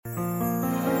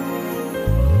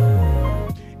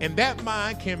And that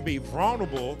mind can be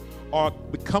vulnerable or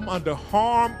become under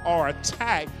harm or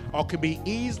attack, or can be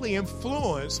easily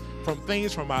influenced from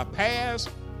things from our past,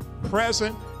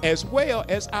 present, as well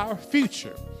as our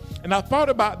future. And I thought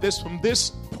about this from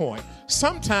this point.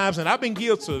 Sometimes, and I've been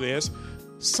guilty of this,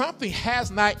 something has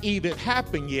not even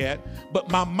happened yet, but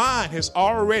my mind has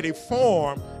already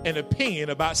formed an opinion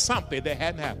about something that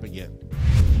hadn't happened yet.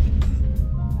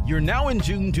 You're now in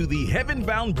tune to the Heaven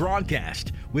Bound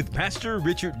broadcast with Pastor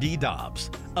Richard D. Dobbs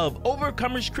of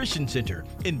Overcomers Christian Center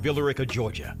in Villa Rica,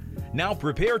 Georgia. Now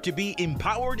prepare to be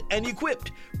empowered and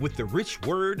equipped with the rich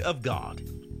word of God.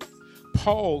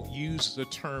 Paul uses the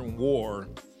term war,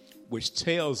 which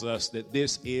tells us that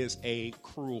this is a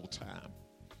cruel time,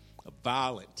 a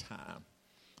violent time,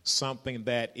 something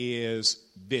that is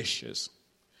vicious.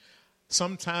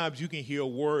 Sometimes you can hear a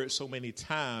word so many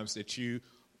times that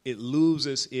it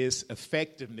loses its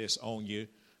effectiveness on you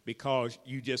because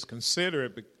you just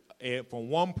consider it from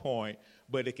one point,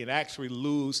 but it can actually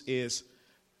lose its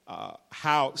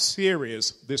how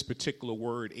serious this particular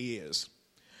word is.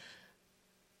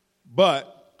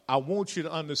 But I want you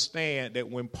to understand that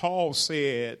when Paul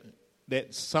said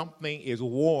that something is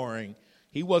warring,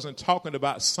 he wasn't talking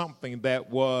about something that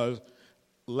was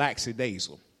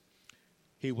lackadaisical.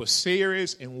 He was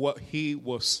serious in what he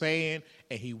was saying,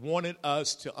 and he wanted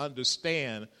us to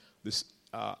understand this,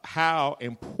 how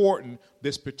important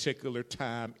this particular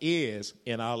time is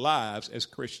in our lives as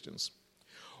Christians.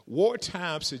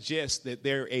 Wartime suggests that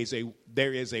there is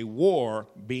a war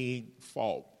being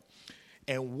fought.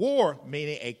 And war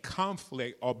meaning a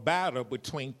conflict or battle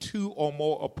between two or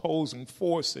more opposing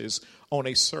forces on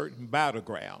a certain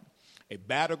battleground. A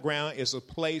battleground is a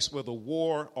place where the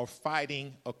war or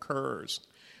fighting occurs.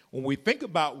 When we think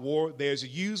about war, there's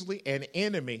usually an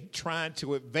enemy trying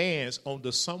to advance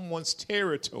onto someone's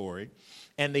territory,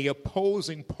 and the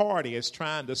opposing party is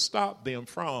trying to stop them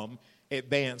from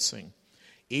advancing.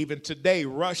 Even today,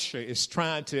 Russia is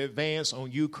trying to advance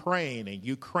on Ukraine, and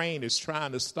Ukraine is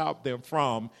trying to stop them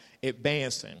from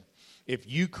advancing. If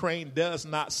Ukraine does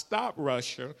not stop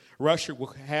Russia, Russia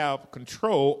will have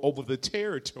control over the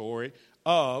territory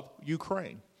of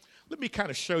Ukraine. Let me kind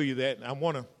of show you that, and I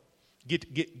want to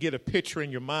get a picture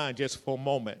in your mind just for a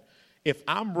moment. If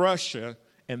I'm Russia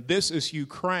and this is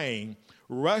Ukraine,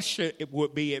 Russia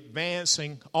would be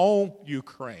advancing on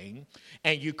Ukraine,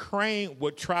 and Ukraine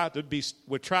would try to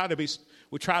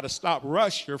stop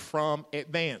Russia from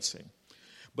advancing.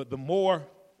 But the more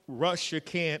Russia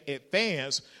can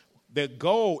advance, the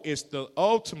goal is to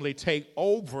ultimately take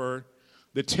over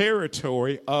the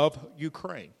territory of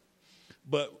Ukraine.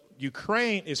 But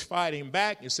Ukraine is fighting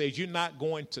back and says, you're not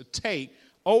going to take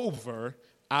over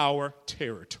our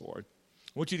territory.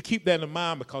 I want you to keep that in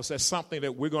mind because that's something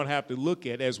that we're going to have to look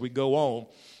at as we go on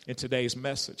in today's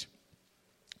message.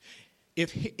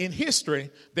 If in history,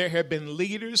 there have been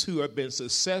leaders who have been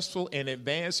successful in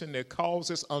advancing their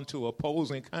causes unto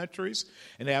opposing countries,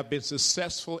 and they have been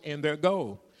successful in their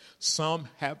goal. Some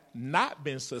have not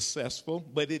been successful,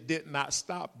 but it did not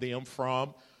stop them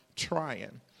from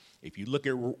trying. If you look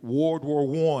at World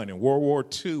War I and World War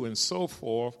II and so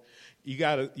forth, you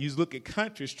look at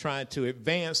countries trying to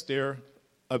advance their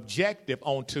objective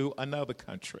onto another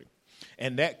country,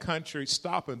 and that country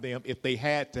stopping them if they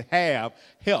had to have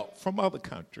help from other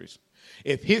countries.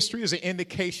 If history is an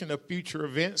indication of future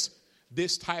events,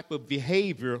 this type of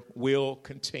behavior will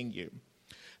continue.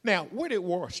 Now, where did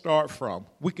war start from?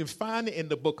 We can find it in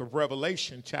the book of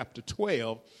Revelation, chapter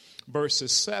 12,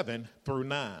 verses 7 through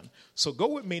 9. So go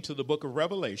with me to the book of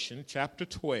Revelation, chapter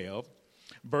 12,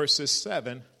 verses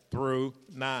 7 through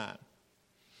 9.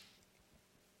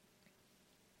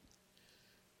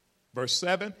 Verse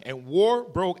 7, and war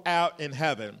broke out in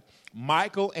heaven.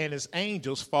 Michael and his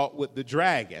angels fought with the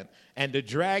dragon, and the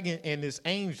dragon and his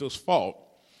angels fought.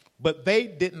 But they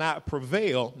did not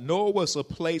prevail, nor was a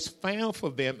place found for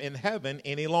them in heaven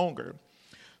any longer.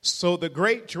 So the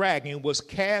great dragon was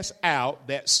cast out,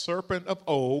 that serpent of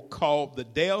old, called the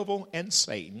devil and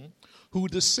Satan, who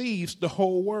deceives the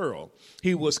whole world.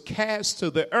 He was cast to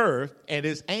the earth, and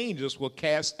his angels were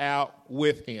cast out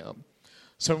with him.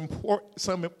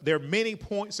 There are many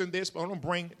points in this, but I'm going to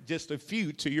bring just a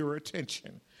few to your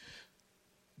attention.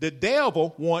 The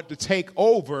devil wanted to take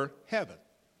over heaven.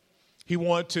 He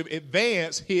wanted to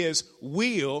advance his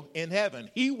will in heaven.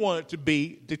 He wanted to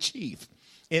be the chief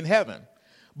in heaven.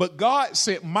 But God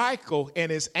sent Michael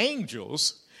and his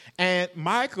angels, and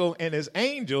Michael and his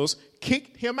angels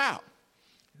kicked him out.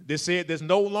 They said there's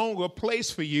no longer a place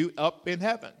for you up in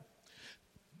heaven.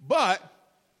 But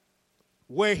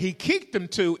where he kicked them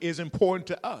to is important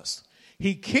to us.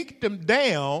 He kicked them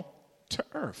down to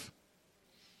earth.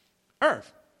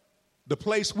 Earth. the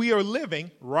place we are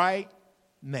living right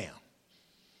now.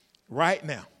 Right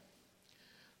now.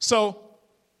 So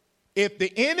if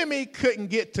the enemy couldn't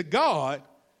get to God,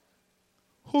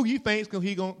 who you think he's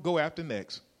going to go after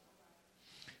next?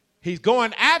 He's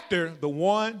going after the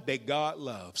one that God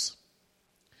loves.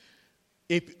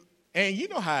 And you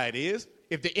know how it is.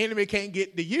 If the enemy can't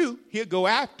get to you, he'll go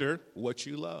after what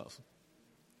you love.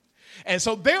 And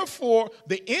so therefore,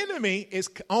 the enemy is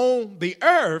on the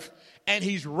earth and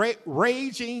he's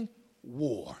raging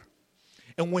war.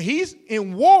 And when he's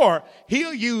in war,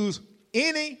 he'll use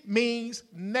any means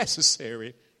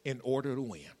necessary in order to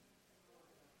win.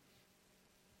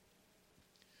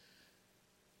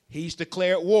 He's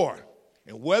declared war.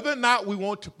 And whether or not we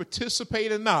want to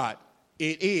participate or not,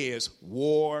 it is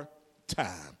war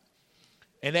time.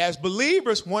 And as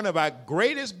believers, one of our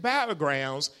greatest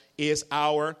battlegrounds is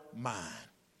our mind,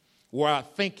 where our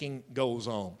thinking goes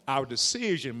on, our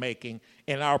decision making,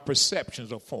 and our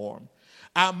perceptions are formed.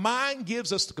 Our mind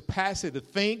gives us the capacity to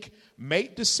think,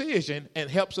 make decisions, and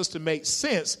helps us to make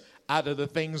sense out of the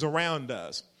things around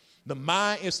us. The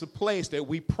mind is the place that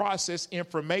we process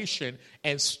information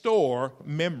and store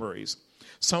memories.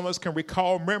 Some of us can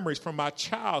recall memories from our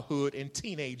childhood and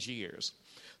teenage years.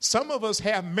 Some of us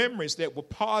have memories that were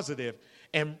positive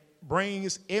and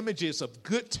brings images of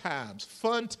good times,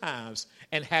 fun times,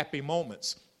 and happy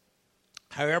moments.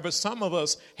 However, some of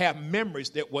us have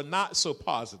memories that were not so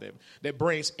positive, that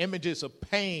brings images of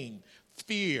pain,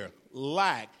 fear,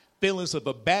 lack, feelings of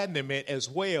abandonment, as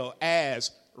well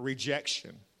as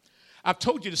rejection. I've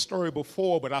told you the story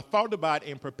before, but I thought about it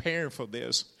in preparing for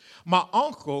this. My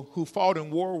uncle, who fought in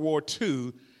World War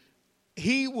II,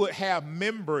 he would have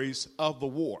memories of the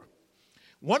war.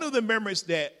 One of the memories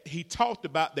that he talked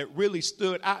about that really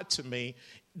stood out to me,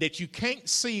 that you can't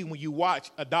see when you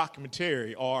watch a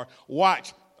documentary or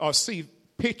watch or see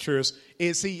pictures,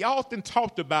 is he often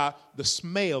talked about the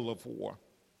smell of war.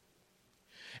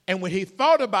 And when he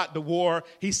thought about the war,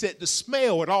 he said the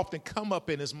smell would often come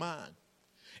up in his mind.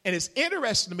 And it's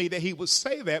interesting to me that he would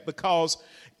say that because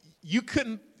you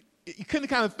couldn't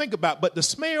kind of think about it, but the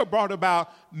smell brought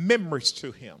about memories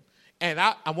to him. And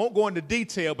I won't go into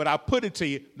detail, but I put it to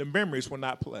you, the memories were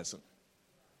not pleasant.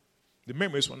 The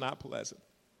memories were not pleasant.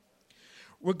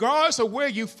 Regardless of where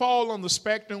you fall on the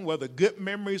spectrum, whether good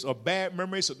memories or bad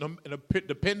memories,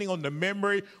 depending on the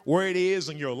memory, where it is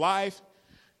in your life,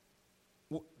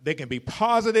 they can be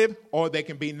positive or they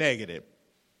can be negative.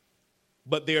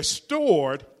 But they're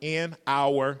stored in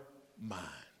our mind.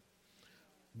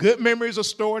 Good memories are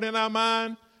stored in our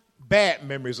mind. Bad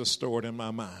memories are stored in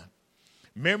my mind.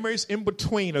 Memories in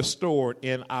between are stored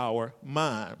in our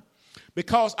mind.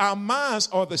 Because our minds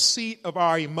are the seat of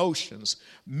our emotions.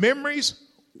 The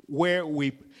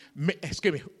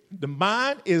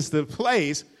mind is the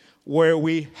place where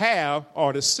we have,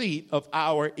 or the seat of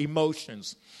our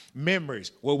emotions.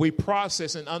 Memories, where we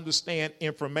process and understand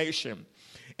information.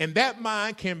 And that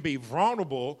mind can be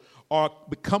vulnerable or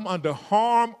become under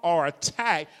harm or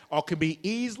attack, or can be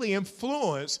easily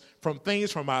influenced from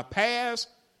things from our past,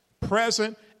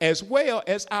 present, as well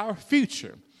as our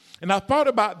future. And I thought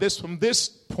about this from this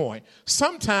point.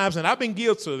 Sometimes, and I've been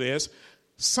guilty of this,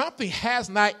 something has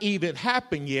not even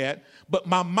happened yet, but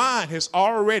my mind has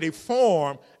already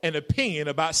formed an opinion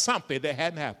about something that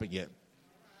hadn't happened yet.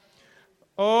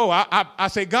 Oh, I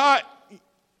say, God,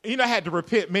 I had to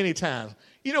repent many times.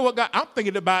 You know what, God, I'm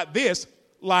thinking about this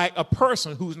like a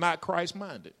person who's not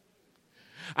Christ-minded.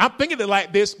 I'm thinking it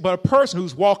like this, but a person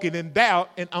who's walking in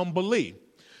doubt and unbelief.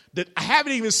 That I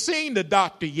haven't even seen the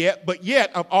doctor yet, but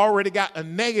yet I've already got a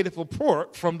negative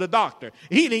report from the doctor.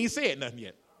 He didn't even say nothing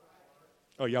yet.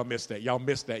 Oh, y'all missed that. Y'all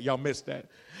missed that.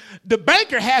 The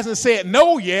banker hasn't said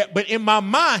no yet, but in my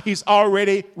mind, he's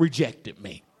already rejected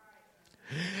me.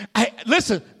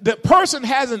 Listen, the person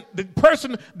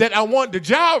that I want the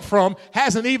job from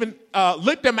hasn't even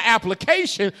looked at my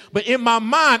application, but in my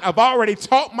mind, I've already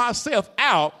talked myself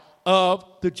out of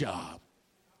the job.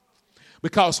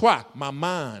 Because why? My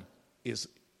mind is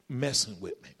messing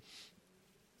with me.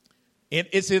 And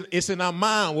it's in our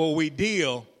mind where we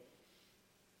deal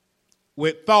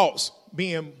with thoughts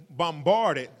being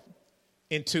bombarded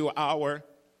into our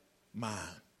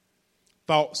mind.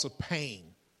 Thoughts of pain,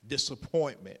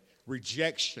 disappointment,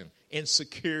 rejection,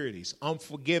 insecurities,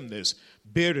 unforgiveness,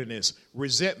 bitterness,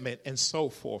 resentment, and so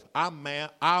forth. Our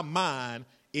mind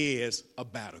is a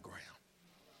battleground.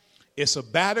 It's a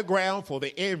battleground for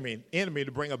the enemy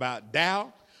to bring about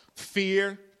doubt,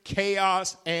 fear,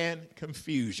 chaos, and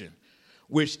confusion,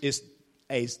 which is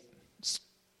a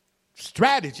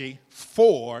strategy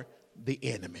for the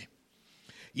enemy.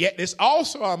 Yet it's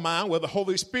also our mind where the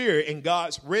Holy Spirit and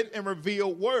God's written and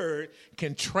revealed word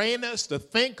can train us to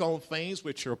think on things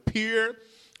which are pure,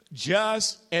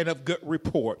 just, and of good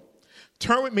report.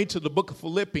 Turn with me to the book of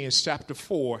Philippians chapter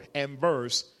 4 and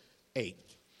verse 8.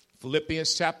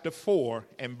 Philippians chapter 4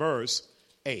 and verse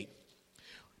 8.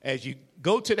 As you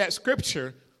go to that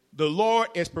scripture, the Lord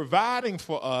is providing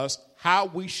for us how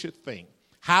we should think,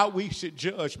 how we should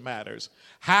judge matters,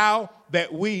 how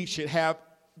we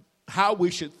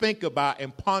should think about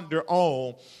and ponder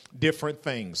on different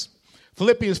things.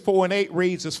 Philippians 4 and 8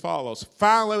 reads as follows.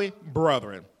 Finally,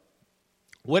 brethren,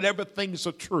 whatever things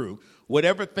are true,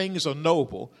 whatever things are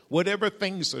noble, whatever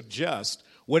things are just,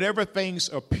 whatever things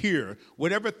are pure,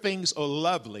 whatever things are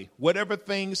lovely, whatever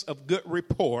things of good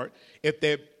report, if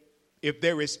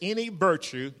there is any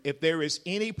virtue, if there is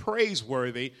any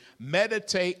praiseworthy,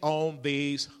 meditate on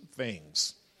these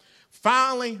things.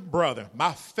 Finally, brother,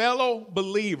 my fellow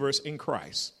believers in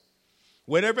Christ,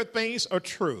 whatever things are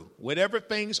true, whatever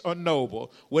things are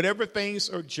noble, whatever things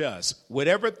are just,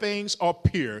 whatever things are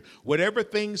pure, whatever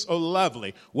things are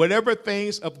lovely, whatever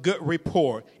things of good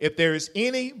report, if there is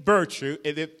any virtue,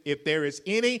 if there is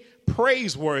any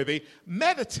praiseworthy,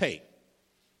 meditate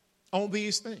on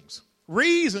these things.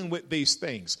 Reason with these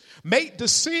things. Make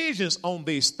decisions on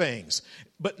these things.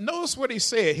 But notice what he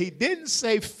said. He didn't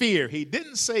say fear. He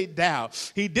didn't say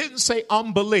doubt. He didn't say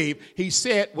unbelief. He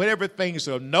said whatever things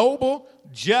are noble,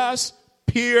 just,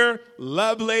 pure,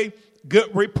 lovely,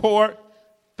 good report,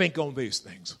 think on these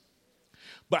things.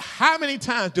 But how many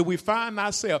times do we find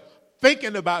ourselves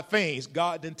thinking about things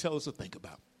God didn't tell us to think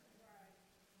about?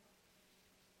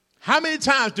 How many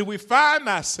times do we find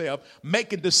ourselves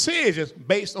making decisions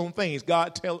based on things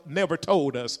God never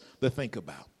told us to think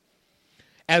about?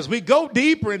 As we go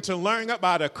deeper into learning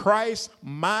about a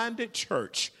Christ-minded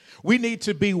church, we need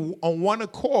to be on one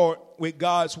accord with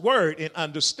God's word in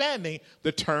understanding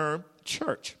the term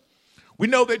church. We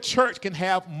know that church can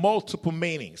have multiple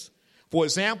meanings. For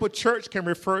example, church can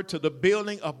refer to the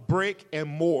building of brick and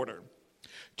mortar.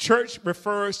 Church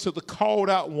refers to the called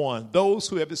out one, those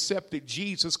who have accepted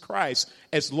Jesus Christ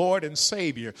as Lord and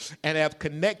Savior and have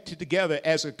connected together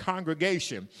as a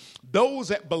congregation. Those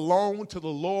that belong to the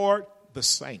Lord, the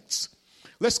saints.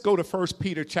 Let's go to 1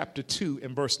 Peter chapter 2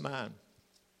 and verse 9.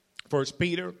 1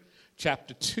 Peter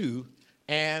chapter 2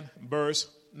 and verse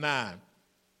 9.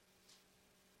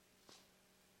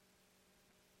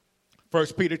 1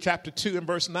 Peter chapter 2 and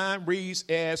verse 9 reads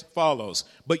as follows.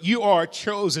 But you are a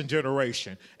chosen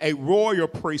generation, a royal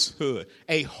priesthood,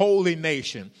 a holy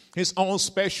nation, his own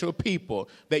special people,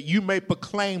 that you may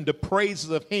proclaim the praises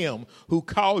of him who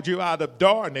called you out of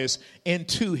darkness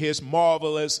into his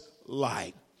marvelous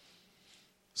light.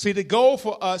 See, the goal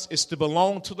for us is to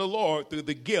belong to the Lord through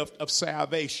the gift of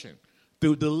salvation,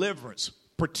 through deliverance,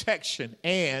 protection,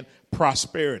 and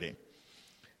prosperity.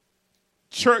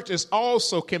 Church is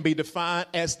also can be defined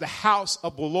as the house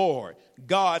of the Lord,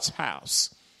 God's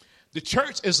house. The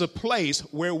church is a place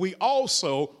where we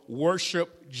also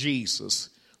worship Jesus.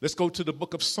 Let's go to the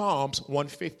book of Psalms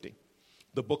 150.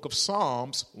 The book of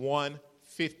Psalms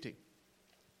 150.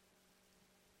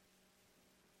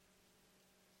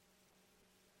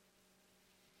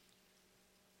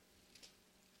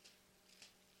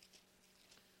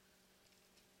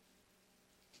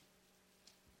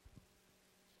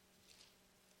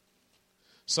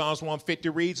 Psalms 150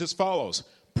 reads as follows.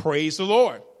 Praise the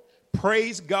Lord.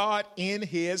 Praise God in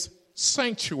his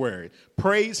sanctuary.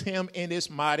 Praise him in his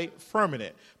mighty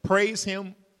firmament. Praise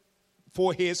him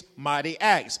for his mighty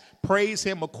acts. Praise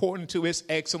him according to his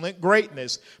excellent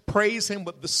greatness. Praise him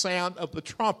with the sound of the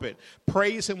trumpet.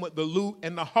 Praise him with the lute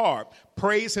and the harp.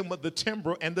 Praise him with the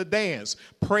timbrel and the dance.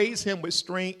 Praise him with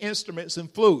string instruments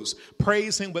and flutes.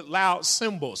 Praise him with loud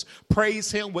cymbals. Praise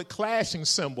him with clashing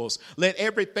cymbals. Let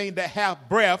everything that hath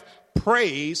breath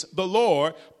praise the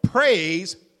Lord.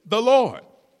 Praise the Lord.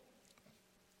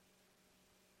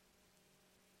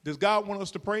 Does God want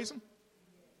us to praise him?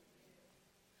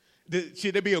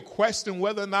 Should there be a question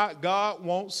whether or not God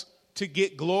wants to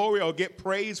get glory or get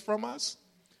praise from us?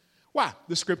 Why?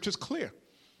 The scripture's clear.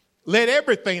 Let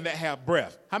everything that have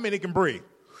breath. How many can breathe?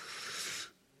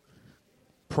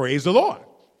 Praise the Lord.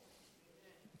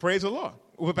 Praise the Lord.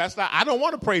 Well, Pastor, I don't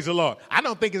want to praise the Lord. I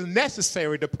don't think it's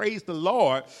necessary to praise the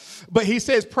Lord. But he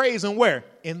says praise him where?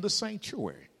 In the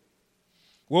sanctuary.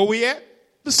 Where we at?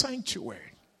 The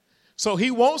sanctuary. So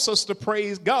he wants us to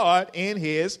praise God in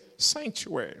his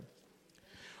sanctuary.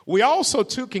 We also,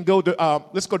 too, can go to,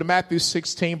 let's go to Matthew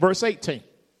 16, verse 18.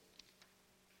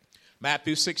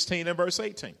 Matthew 16 and verse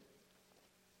 18.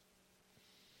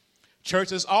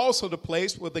 Church is also the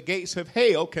place where the gates of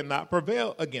hell cannot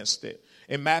prevail against it.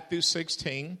 In Matthew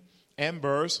 16 and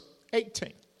verse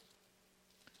 18.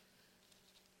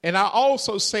 And I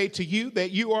also say to you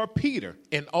that you are Peter,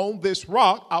 and on this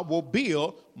rock I will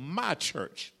build my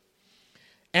church.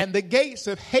 And the gates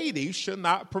of Hades shall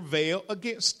not prevail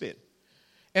against it.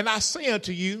 And I say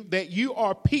unto you that you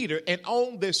are Peter, and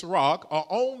on this rock, or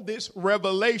on this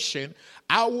revelation,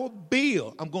 I will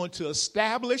build. I'm going to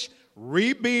establish,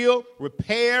 rebuild,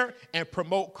 repair, and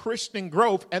promote Christian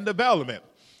growth and development.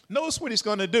 Notice what he's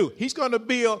going to do. He's going to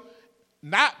build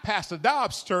not Pastor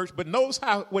Dobbs' church, but notice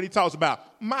what he talks about.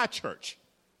 My church.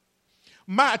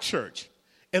 My church.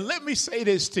 And let me say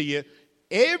this to you.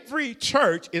 Every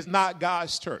church is not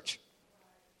God's church.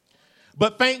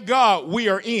 But thank God we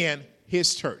are in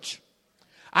his church.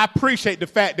 I appreciate the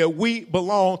fact that we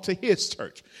belong to his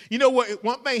church. You know what?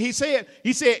 One thing he said,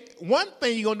 one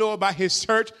thing you're going to know about his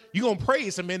church, you're going to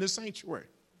praise him in the sanctuary.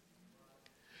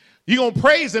 You're going to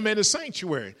praise him in the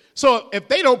sanctuary. So if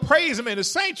they don't praise him in the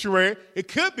sanctuary, it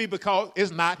could be because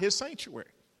it's not his sanctuary.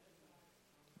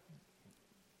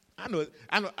 I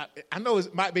know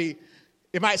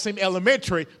it might seem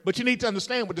elementary, but you need to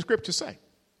understand what the scriptures say.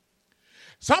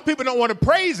 Some people don't want to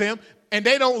praise him, and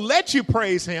they don't let you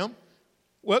praise him.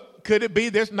 Well, could it be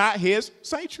that's not his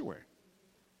sanctuary?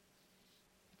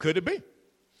 Could it be?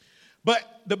 But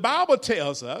the Bible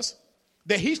tells us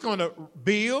that he's going to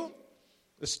build,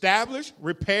 establish,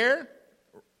 repair,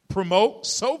 promote,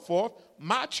 so forth,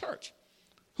 my church.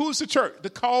 Who's the church?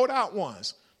 The called out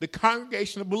ones, the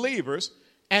congregation of believers,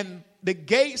 and the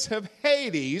gates of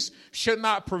Hades should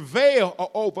not prevail or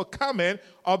overcome it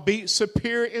or be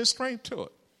superior in strength to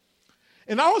it.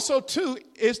 And also, too,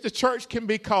 is the church can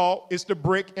be called, it's the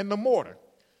brick and the mortar.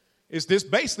 It's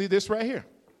basically this right here.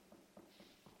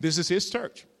 This is his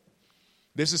church.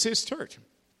 This is his church.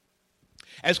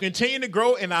 As we continue to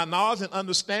grow in our knowledge and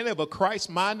understanding of a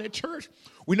Christ-minded church,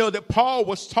 we know that Paul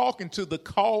was talking to the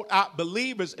called out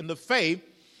believers in the faith,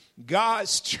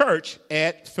 God's church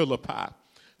at Philippi.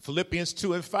 Philippians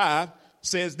 2 and 5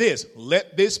 says this,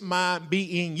 let this mind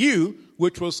be in you,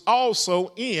 which was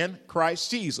also in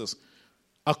Christ Jesus.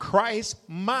 A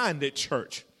Christ-minded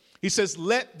church. He says,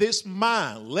 let this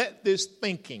mind, let this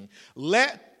thinking,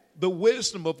 let the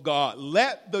wisdom of God,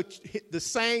 let the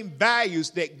same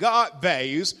values that God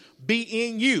values be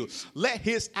in you. Let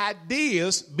his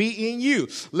ideas be in you.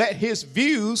 Let his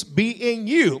views be in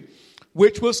you,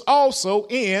 which was also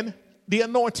in the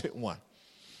Anointed One,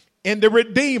 in the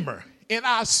Redeemer, in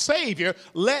our Savior.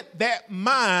 Let that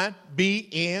mind be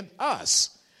in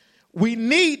us. We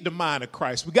need the mind of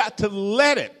Christ. We got to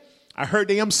let it. I heard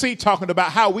the MC talking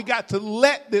about how we got to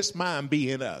let this mind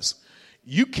be in us.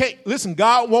 You can't, listen,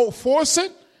 God won't force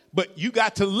it, but you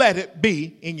got to let it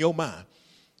be in your mind.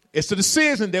 It's a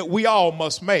decision that we all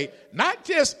must make, not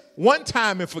just one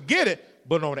time and forget it,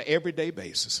 but on an everyday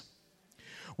basis.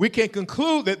 We can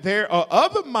conclude that there are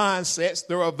other mindsets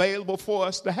that are available for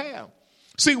us to have.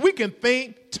 See, we can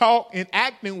think, talk, and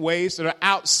act in ways that are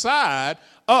outside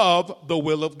of the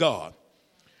will of God.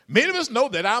 Many of us know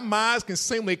that our minds can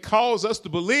seemingly cause us to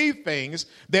believe things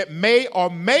that may or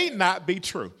may not be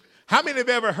true. How many have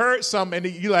ever heard something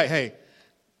and you're like, hey,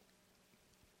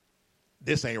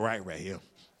 this ain't right here.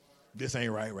 This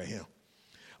ain't right here.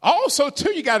 Also,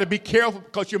 too, you got to be careful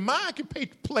because your mind can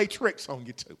play tricks on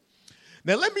you, too.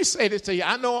 Now, let me say this to you.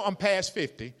 I know I'm past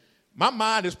 50. My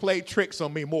mind has played tricks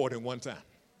on me more than one time.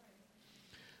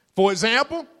 For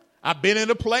example, I've been in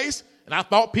a place and I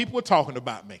thought people were talking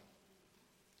about me.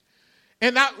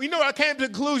 And I came to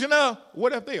the conclusion of,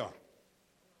 what if they are?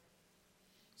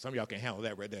 Some of y'all can't handle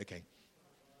that right there, can't?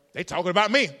 They talking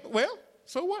about me. Well,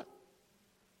 so what?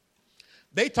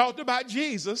 They talked about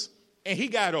Jesus, and he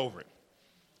got over it.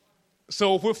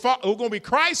 So if we're going to be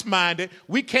Christ-minded,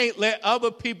 we can't let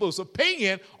other people's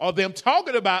opinion or them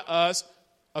talking about us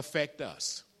affect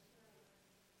us.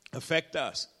 Affect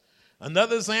us.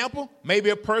 Another example, maybe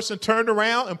a person turned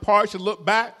around and partially looked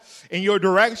back in your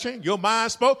direction. Your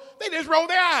mind spoke. They just rolled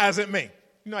their eyes at me.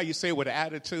 You know how you say it with an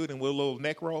attitude and with a little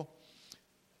neck roll?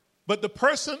 But the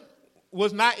person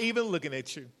was not even looking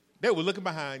at you. They were looking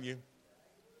behind you.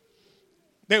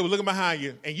 They were looking behind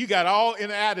you. And you got all in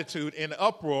an attitude, in an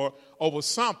uproar over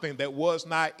something that was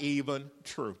not even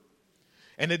true.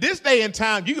 And at this day and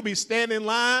time, you could be standing in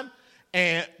line,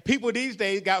 and people these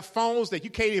days got phones that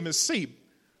you can't even see.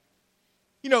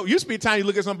 You know, used to be a time you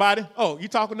look at somebody, oh, you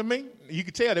talking to me? You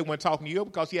could tell they weren't talking to you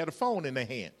because you had a phone in their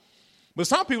hand. But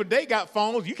some people, they got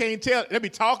phones, you can't tell. They be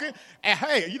talking, and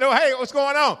hey, what's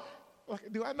going on?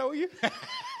 Do I know you?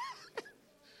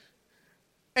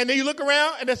 And then you look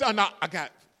around, and they say, oh, no, I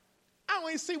don't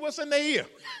even see what's in their ear.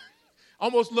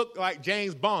 Almost look like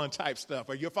James Bond type stuff.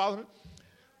 Are you following?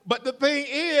 But the thing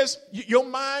is, your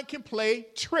mind can play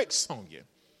tricks on you.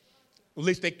 At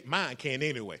least mine can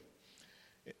anyway.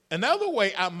 Another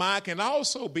way our mind can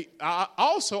also be, our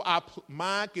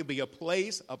mind can be a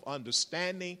place of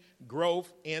understanding,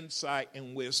 growth, insight,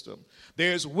 and wisdom.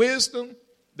 There's wisdom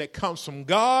that comes from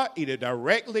God, either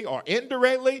directly or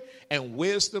indirectly, and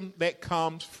wisdom that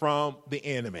comes from the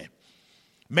enemy.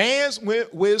 Man's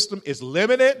wisdom is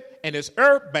limited and is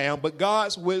earthbound, but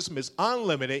God's wisdom is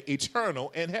unlimited,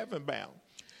 eternal, and heaven-bound.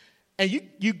 And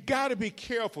you got to be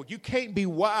careful. You can't be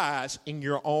wise in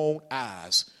your own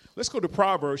eyes. Let's go to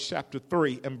Proverbs chapter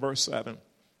 3 and verse 7.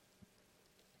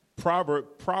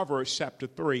 Proverbs chapter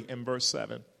 3 and verse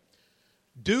 7.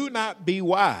 Do not be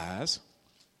wise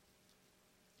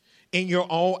in your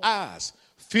own eyes.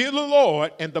 Fear the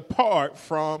Lord and depart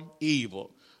from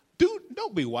evil.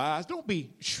 Don't be wise. Don't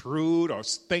be shrewd or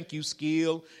think you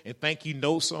skilled and think you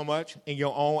know so much in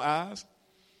your own eyes.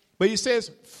 But he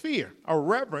says fear or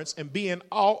reverence and be in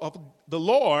awe of the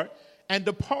Lord and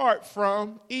depart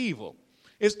from evil.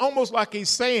 It's almost like he's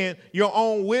saying your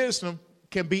own wisdom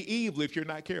can be evil if you're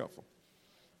not careful.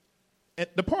 And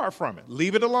depart from it.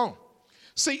 Leave it alone.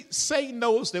 See, Satan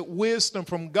knows that wisdom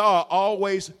from God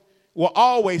will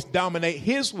always dominate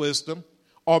his wisdom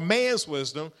or man's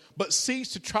wisdom, but seeks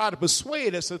to try to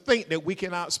persuade us to think that we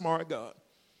can outsmart God.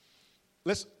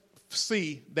 Let's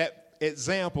see that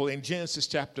example in Genesis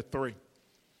chapter 3.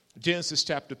 Genesis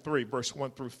chapter 3, verse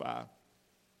 1 through 5.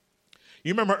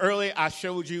 You remember earlier I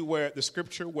showed you where the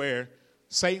scripture where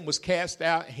Satan was cast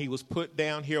out and he was put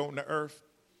down here on the earth?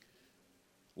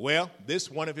 Well, this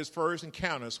is one of his first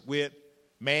encounters with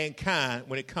mankind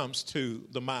when it comes to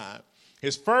the mind.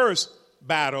 His first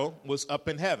battle was up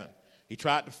in heaven. He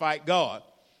tried to fight God.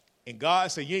 And God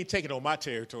said, you ain't taking on my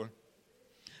territory.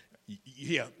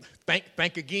 Yeah,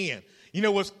 think again. You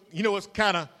know what's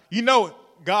kind of,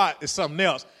 God is something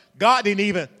else. God didn't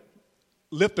even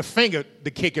lift a finger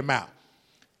to kick him out.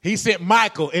 He sent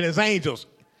Michael and his angels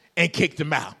and kicked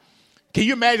him out. Can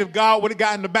you imagine if God would have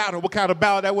gotten the battle, what kind of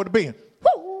battle that would have been?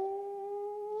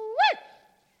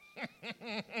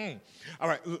 All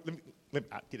right, let me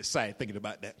get excited thinking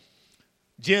about that.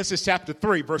 Genesis chapter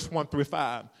 3, verse 1 through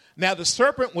 5. Now the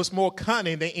serpent was more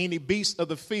cunning than any beast of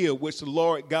the field which the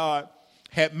Lord God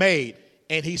had made.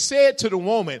 And he said to the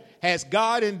woman, has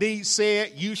God indeed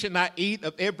said, you should not eat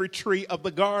of every tree of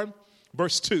the garden?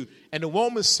 Verse 2. And the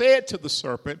woman said to the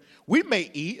serpent, we may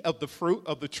eat of the fruit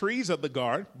of the trees of the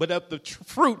garden, but of the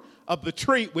fruit of the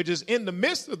tree which is in the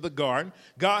midst of the garden,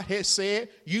 God has said,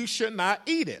 you should not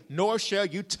eat it, nor shall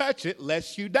you touch it,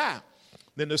 lest you die.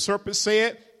 Then the serpent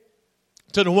said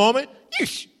to the woman,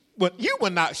 you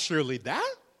will not surely die.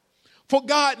 For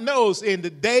God knows in the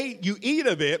day you eat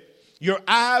of it, your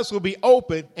eyes will be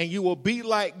open and you will be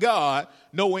like God,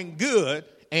 knowing good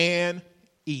and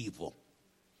evil.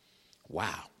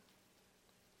 Wow.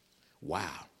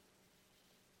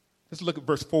 Let's look at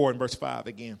verse 4 and verse 5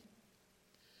 again.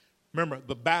 Remember,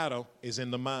 the battle is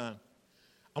in the mind.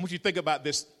 I want you to think about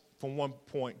this from one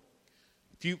point.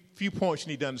 Few points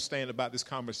you need to understand about this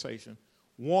conversation.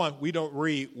 One, we don't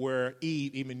read where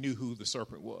Eve even knew who the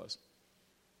serpent was.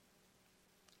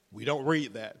 We don't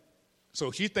read that.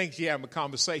 So she thinks she's having a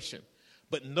conversation.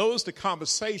 But notice the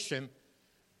conversation,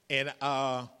 and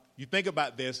you think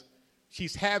about this,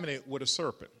 she's having it with a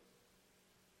serpent.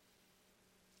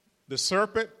 The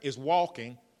serpent is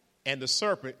walking, and the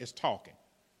serpent is talking.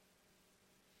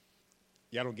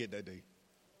 Y'all don't get that, do you?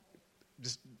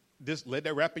 Just let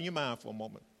that wrap in your mind for a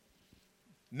moment.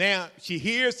 Now, she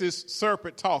hears this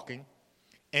serpent talking,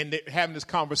 and they're having this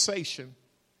conversation,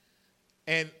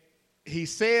 and he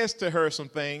says to her some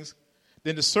things.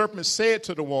 Then the serpent said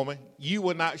to the woman, you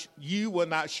will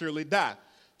not surely die.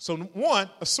 So one,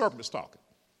 a serpent is talking.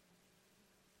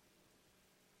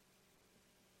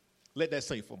 Let that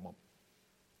sink for a moment.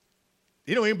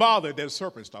 You don't even bother that a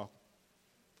serpent is talking.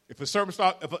 If a serpent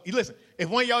if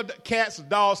one of y'all cats or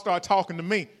dogs start talking to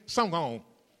me, something wrong.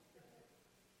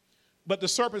 But the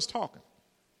serpent's talking.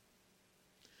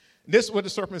 This is what the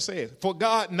serpent says. For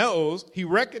God knows, he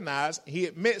recognizes, he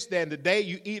admits that in the day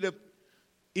you eat of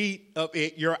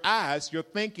it, your eyes, your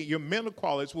thinking, your mental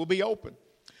qualities will be open.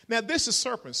 Now, this is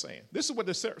serpent saying. This is what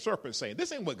the serpent is saying.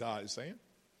 This ain't what God is saying.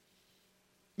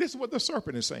 This is what the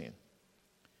serpent is saying.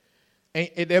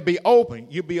 And they'll be open.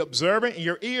 You'll be observant, and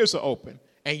your ears are open.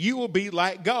 And you will be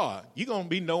like God. You're going to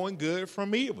be knowing good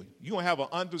from evil. You're going to have an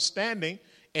understanding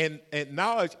and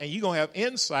knowledge, and you're going to have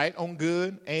insight on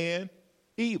good and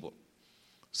evil.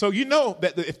 So you know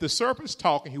that if the serpent's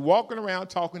talking, he's walking around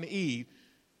talking to Eve,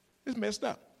 it's messed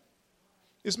up.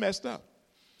 It's messed up.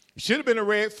 It should have been a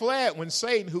red flag when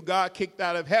Satan, who God kicked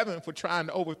out of heaven for trying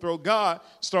to overthrow God,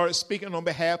 started speaking on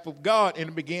behalf of God in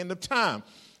the beginning of time.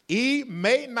 Eve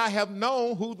may not have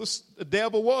known who the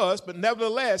devil was, but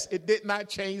nevertheless, it did not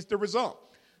change the result.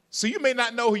 So you may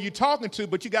not know who you're talking to,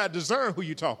 but you got to discern who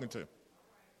you're talking to.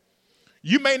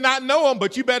 You may not know him,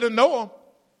 but you better know him.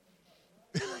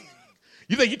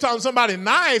 You think you're talking to somebody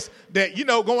nice that,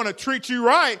 going to treat you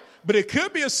right, but it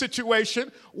could be a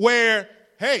situation where,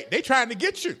 hey, they trying to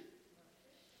get you.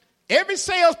 Every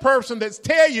salesperson that's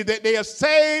tell you that they are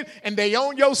saved and they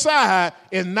on your side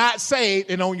is not saved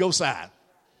and on your side.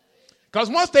 Because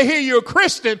once they hear you're a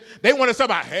Christian, they want to say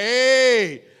about,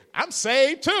 hey, I'm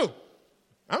saved too.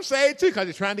 I'm saved too, because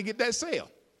they're trying to get that sale.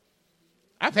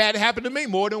 I've had it happen to me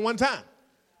more than one time.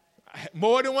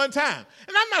 More than one time.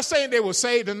 And I'm not saying they were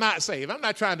saved or not saved. I'm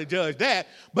not trying to judge that.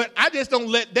 But I just don't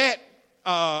let that,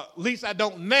 at least I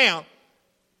don't now,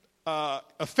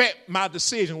 affect my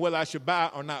decision whether I should buy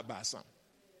or not buy something.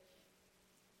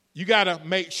 You got to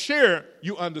make sure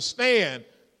you understand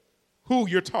who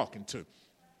you're talking to.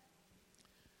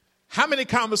 How many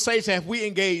conversations have we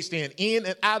engaged in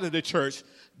and out of the church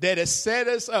that has set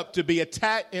us up to be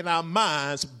attacked in our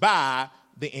minds by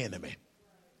the enemy?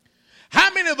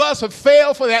 How many of us have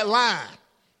failed for that line?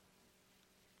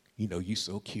 You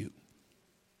so cute.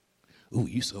 Ooh,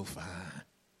 you so fine.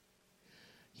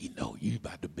 You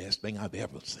about the best thing I've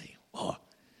ever seen. Oh,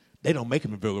 they don't make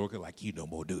them in Villa Rica like you no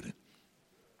more, do they?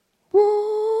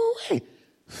 Woo! Hey,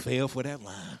 fail for that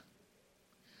line.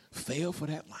 Fail for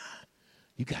that line.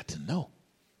 You got to know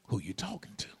who you're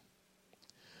talking to.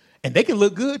 And they can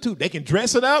look good, too. They can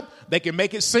dress it up. They can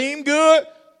make it seem good.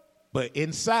 But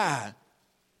inside,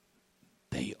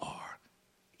 they are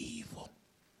evil.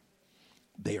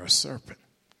 They are serpent.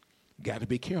 Got to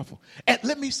be careful. And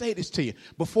let me say this to you.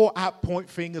 Before I point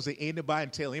fingers at anybody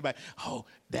and tell anybody, oh,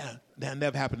 that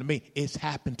never happened to me. It's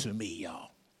happened to me,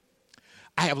 y'all.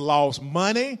 I have lost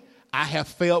money. I have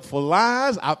failed for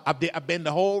lies. I've been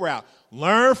the whole route.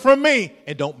 Learn from me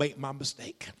and don't make my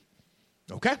mistake.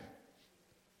 Okay?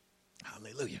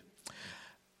 Hallelujah.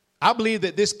 I believe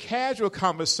that this casual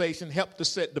conversation helped to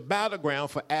set the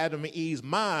battleground for Adam and Eve's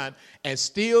mind and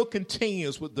still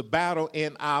continues with the battle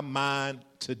in our mind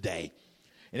today.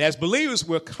 And as believers,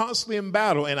 we're constantly in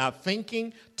battle in our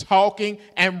thinking, talking,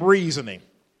 and reasoning.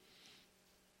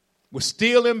 We're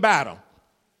still in battle.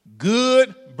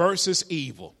 Good versus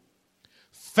evil.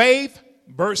 Faith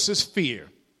versus fear.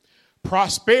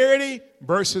 Prosperity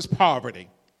versus poverty.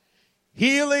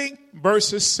 Healing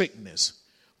versus sickness.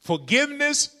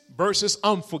 Forgiveness versus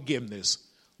unforgiveness.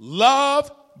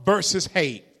 Love versus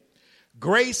hate.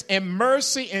 Grace and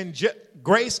mercy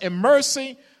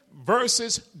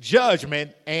versus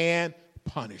judgment and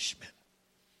punishment.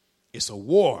 It's a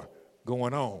war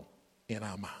going on in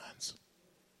our minds.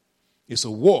 It's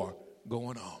a war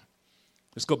going on.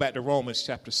 Let's go back to Romans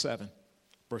chapter 7,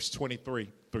 verse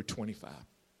 23 through 25.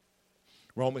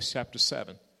 Romans chapter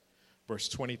 7, verse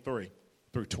 23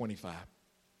 through 25.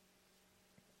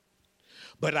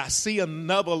 But I see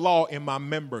another law in my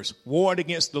members, warring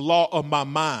against the law of my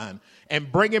mind,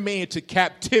 and bringing me into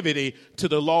captivity to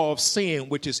the law of sin,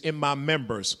 which is in my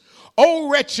members. O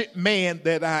wretched man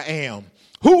that I am,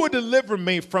 who will deliver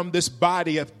me from this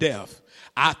body of death?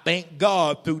 I thank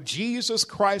God through Jesus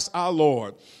Christ our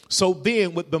Lord. So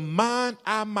then, with the mind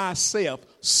I myself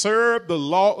serve the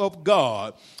law of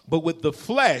God, but with the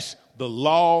flesh, the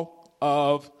law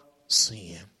of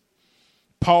sin.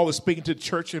 Paul is speaking to the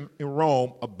church in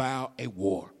Rome about a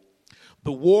war.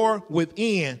 The war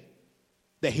within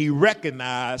that he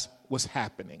recognized was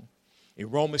happening. In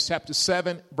Romans chapter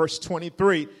 7, verse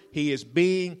 23, he is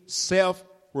being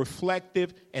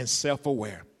self-reflective and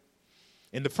self-aware.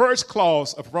 In the first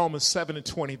clause of Romans 7 and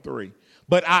 23,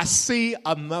 but I see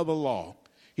another law.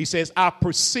 He says, I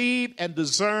perceive and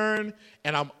discern,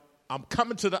 and I'm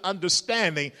coming to the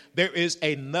understanding there is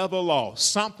another law,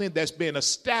 something that's been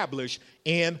established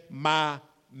in my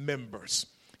members.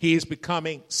 He is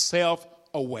becoming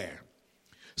self-aware.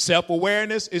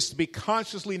 Self-awareness is to be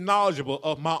consciously knowledgeable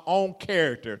of my own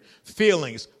character,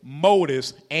 feelings,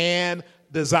 motives, and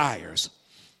desires.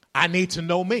 I need to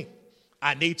know me.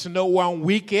 I need to know where I'm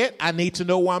weak at. I need to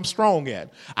know where I'm strong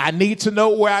at. I need to know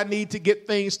where I need to get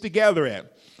things together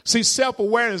at. See,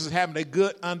 self-awareness is having a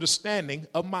good understanding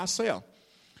of myself.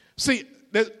 See,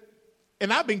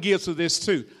 and I've been guilty of this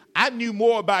too. I knew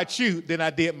more about you than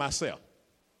I did myself.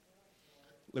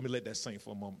 Let me let that sink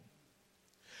for a moment.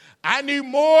 I knew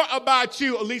more about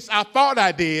you, at least I thought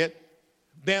I did,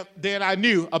 than I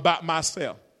knew about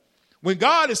myself. When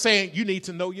God is saying you need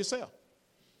to know yourself.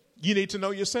 You need to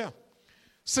know yourself.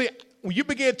 See, when you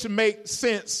begin to make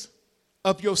sense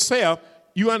of yourself,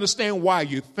 you understand why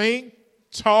you think,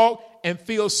 talk, and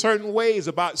feel certain ways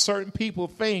about certain people,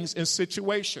 things, and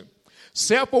situations.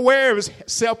 Self-awareness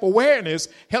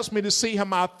helps me to see how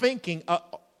my thinking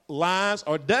lines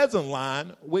or doesn't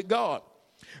line with God.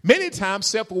 Many times,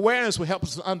 self-awareness will help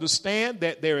us to understand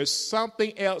that there is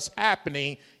something else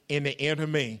happening in the inner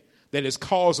me that is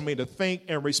causing me to think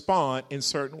and respond in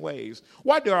certain ways.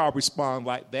 Why do I respond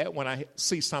like that when I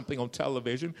see something on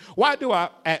television? Why do I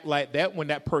act like that when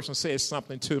that person says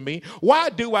something to me? Why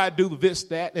do I do this,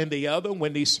 that, and the other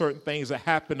when these certain things that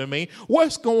happen to me?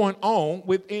 What's going on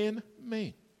within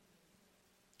me?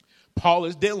 Paul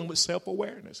is dealing with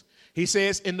self-awareness. He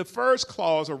says in the first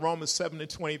clause of Romans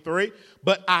 7:23,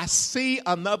 but I see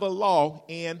another law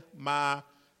in my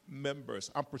members.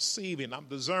 I'm perceiving, I'm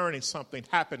discerning something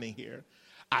happening here.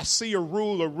 I see a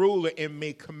ruler in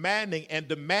me commanding and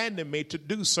demanding me to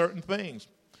do certain things.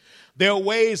 There are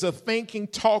ways of thinking,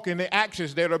 talking, and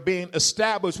actions that are being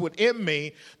established within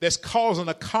me that's causing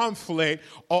a conflict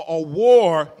or a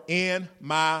war in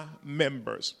my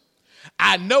members.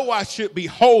 I know I should be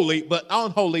holy, but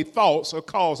unholy thoughts are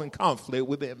causing conflict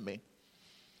within me.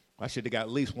 I should have got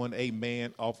at least one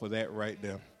amen off of that right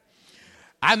there.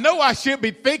 I know I should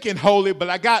be thinking holy, but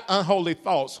I got unholy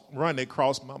thoughts running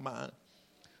across my mind.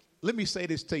 Let me say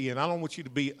this to you, and I don't want you to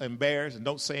be embarrassed and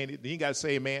don't say anything. You got to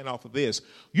say amen off of this.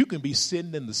 You can be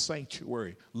sitting in the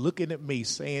sanctuary looking at me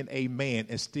saying amen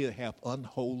and still have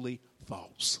unholy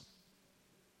thoughts.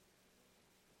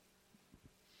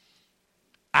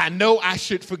 I know I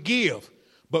should forgive,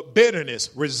 but bitterness,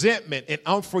 resentment, and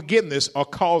unforgiveness are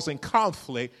causing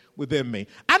conflict within me.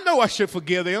 I know I should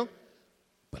forgive them,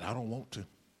 but I don't want to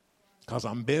because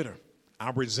I'm bitter.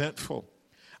 I'm resentful.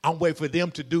 I'm waiting for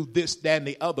them to do this, that, and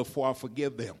the other before I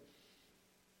forgive them.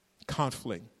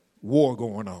 Conflict, war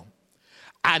going on.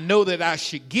 I know that I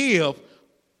should give,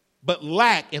 but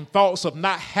lack and thoughts of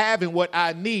not having what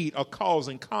I need are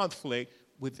causing conflict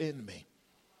within me.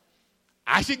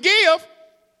 I should give,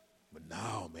 but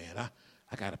no, man,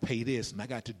 I got to pay this, and I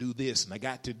got to do this, and I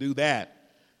got to do that.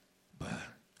 But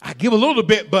I give a little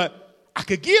bit, but I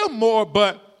could give more,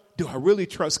 but do I really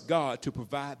trust God to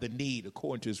provide the need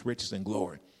according to his riches and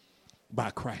glory by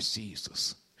Christ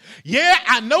Jesus? Yeah,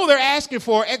 I know they're asking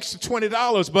for an extra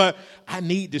 $20, but I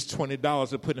need this $20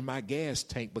 to put in my gas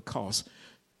tank because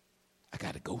I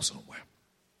got to go somewhere.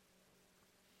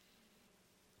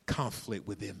 Conflict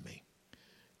within me.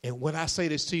 And when I say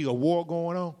this to you, a war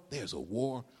going on, there's a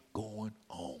war going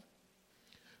on.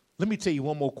 Let me tell you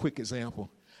one more quick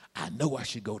example. I know I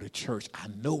should go to church. I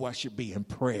know I should be in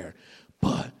prayer,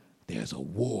 but there's a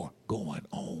war going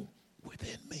on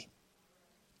within me.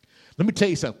 Let me tell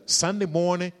you something. Sunday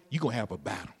morning, you're going to have a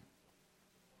battle.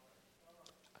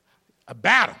 A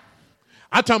battle.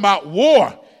 I'm talking about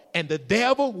war. And the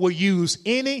devil will use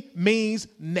any means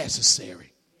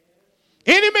necessary.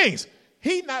 Any means.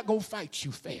 He's not going to fight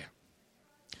you fair.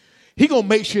 He's going to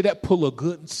make sure that puller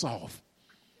good and soft.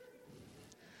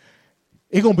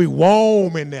 It's going to be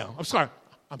warm in there. I'm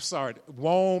sorry.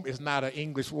 Warm is not an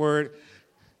English word,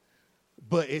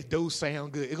 but it does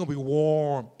sound good. It's going to be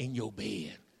warm in your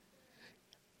bed.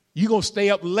 You're going to stay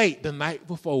up late the night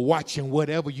before watching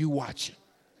whatever you're watching.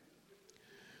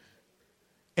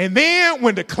 And then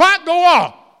when the clock go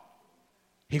off,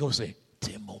 he's going to say,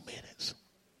 10 more minutes,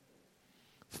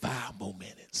 5 more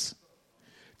minutes,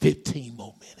 15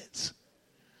 more minutes.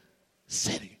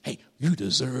 Hey, you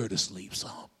deserve to sleep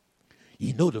some.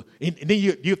 You know, and then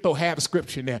you throw half the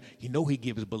scripture in there. You know he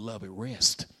gives his beloved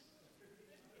rest.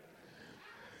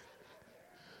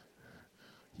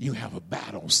 You have a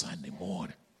battle on Sunday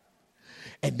morning.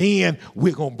 And then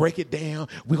we're going to break it down.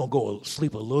 We're going to go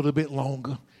sleep a little bit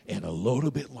longer and a little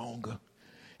bit longer.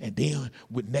 And then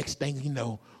with next thing you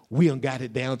know, we done got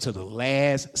it down to the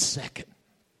last second.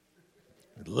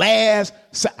 I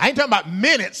ain't talking about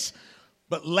minutes,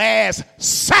 but last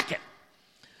second.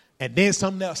 And then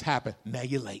something else happened. Now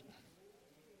you're late.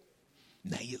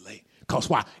 Because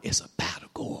why? It's a battle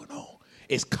going on.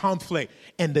 It's conflict.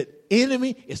 And the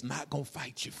enemy is not going to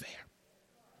fight you fair.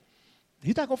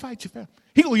 He's not going to fight you fair.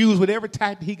 He's going to use whatever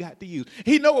tactic he got to use.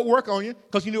 He know what worked on you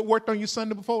because you knew it worked on you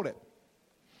Sunday before that.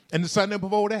 And the Sunday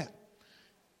before that.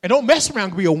 And don't mess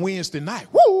around to be a Wednesday night.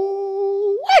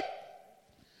 Woo!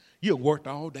 You worked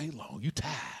all day long. You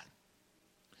tired.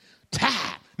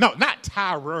 No, not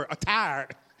tired,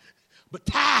 but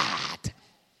tired.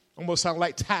 Almost sound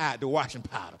like tired to washing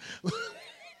powder.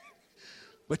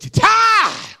 But you're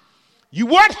tired. You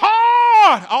worked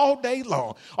hard all day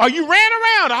long. Or you ran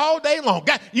around all day long.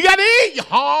 You got to eat. You're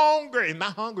hungry.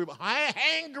 Not hungry, but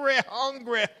hungry.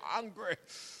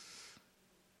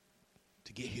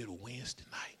 To get here to Wednesday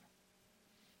night.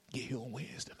 get here on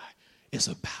Wednesday night. It's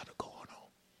a battle going on.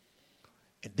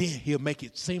 And then he'll make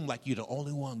it seem like you're the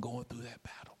only one going through that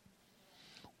battle.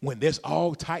 When there's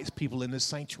all types of people in this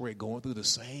sanctuary going through the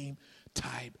same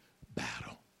type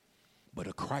battle. But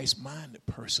a Christ-minded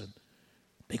person,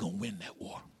 they're going to win that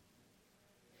war.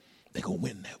 They're going to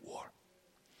win that war.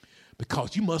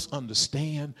 Because you must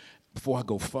understand, before I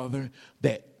go further,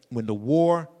 that when the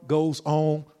war goes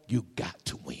on, you got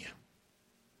to win.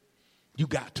 You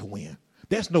got to win.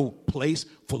 There's no place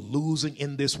for losing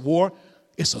in this war.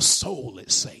 It's a soul at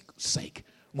sake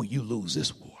when you lose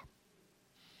this war.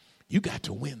 You got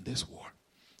to win this war.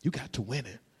 You got to win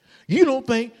it. You don't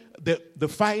think that the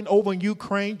fighting over in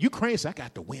Ukraine said, I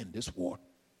got to win this war.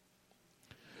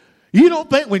 You don't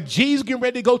think when Jesus getting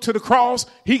ready to go to the cross,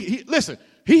 listen,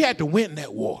 he had to win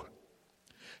that war.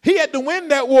 He had to win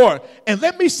that war. And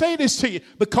let me say this to you,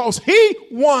 because he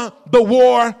won the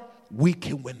war, we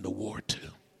can win the war too.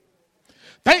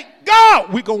 Thank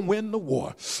God we're going to win the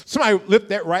war. Somebody lift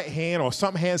that right hand or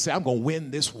some hand and say, I'm going to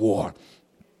win this war.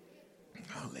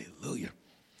 Hallelujah.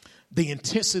 The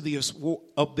intensity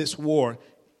of this war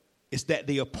is that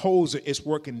the opposer is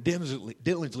working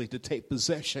diligently to take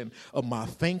possession of my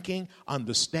thinking,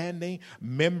 understanding,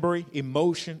 memory,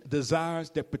 emotion, desires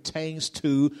that pertains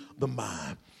to the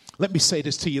mind. Let me say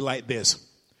this to you like this.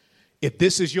 If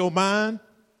this is your mind,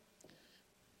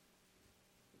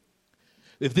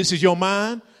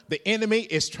 the enemy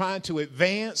is trying to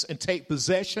advance and take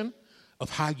possession of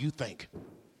how you think,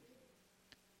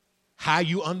 how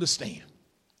you understand,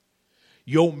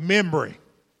 your memory,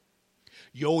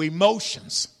 your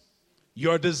emotions,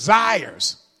 your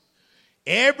desires,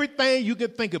 everything you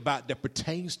can think about that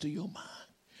pertains to your mind.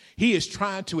 He is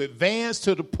trying to advance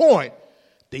to the point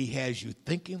that he has you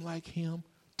thinking like him,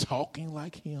 talking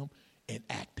like him, and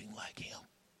acting like him.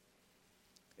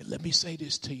 And let me say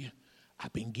this to you.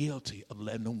 I've been guilty of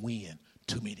letting them win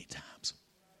too many times.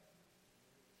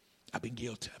 I've been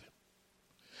guilty of it.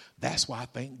 That's why I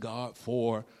thank God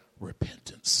for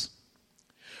repentance.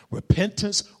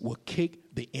 Repentance will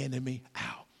kick the enemy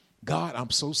out. God, I'm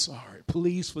so sorry.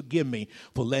 Please forgive me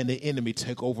for letting the enemy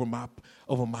take over my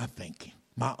thinking,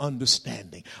 my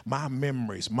understanding, my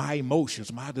memories, my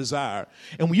emotions, my desire.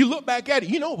 And when you look back at it,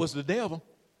 you know it was the devil.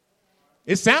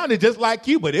 It sounded just like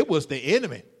you, but it was the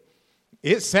enemy.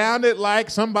 It sounded like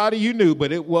somebody you knew,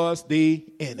 but it was the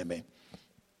enemy.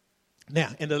 Now,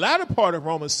 in the latter part of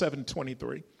Romans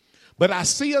 7:23, but I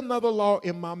see another law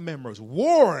in my members,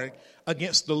 warring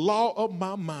against the law of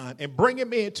my mind and bringing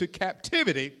me into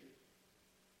captivity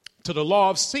to the law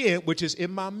of sin, which is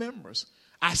in my members.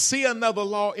 I see another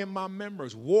law in my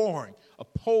members, warring,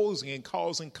 opposing, and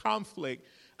causing conflict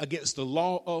against the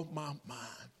law of my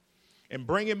mind and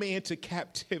bringing me into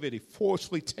captivity,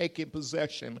 forcefully taking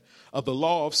possession of the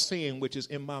law of sin, which is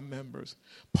in my members.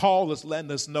 Paul is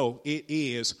letting us know it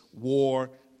is war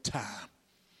time.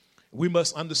 We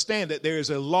must understand that there is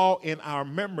a law in our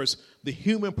members, the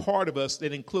human part of us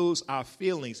that includes our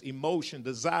feelings, emotion,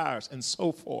 desires, and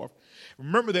so forth.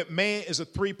 Remember that man is a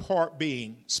three-part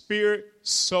being, spirit,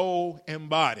 soul, and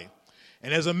body.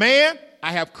 And as a man,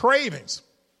 I have cravings,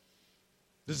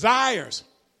 desires,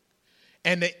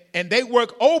 and they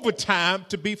work overtime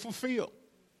to be fulfilled.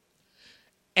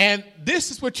 And this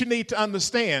is what you need to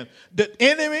understand. The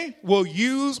enemy will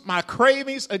use my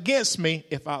cravings against me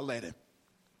if I let him.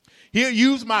 He'll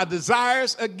use my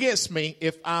desires against me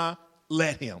if I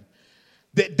let him.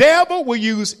 The devil will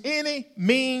use any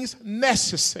means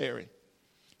necessary.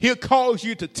 He'll cause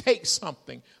you to take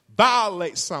something,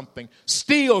 violate something,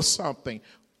 steal something,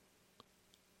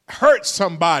 hurt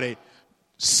somebody,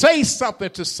 say something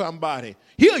to somebody.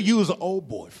 He'll use an old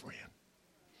boyfriend,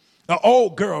 an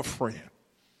old girlfriend.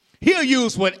 He'll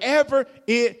use whatever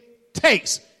it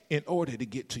takes in order to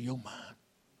get to your mind.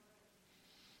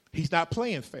 He's not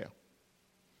playing fair.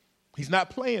 He's not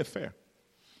playing fair.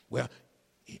 Well,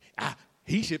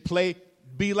 he should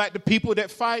be like the people that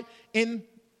fight in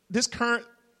this current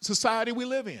society we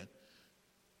live in.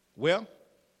 Well,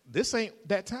 this ain't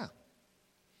that time.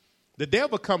 The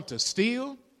devil come to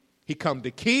steal, he come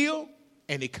to kill,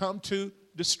 and he come to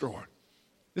destroy.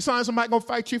 This sounds like somebody going to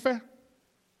fight you fair?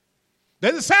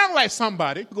 Doesn't sound like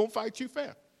somebody who's going to fight you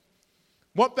fair.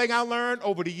 One thing I learned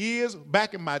over the years,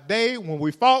 back in my day when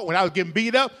we fought, when I was getting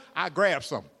beat up, I grabbed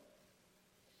something.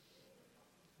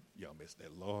 Y'all missed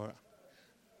that, Lord.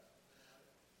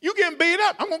 You getting beat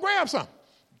up, I'm going to grab something.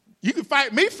 You can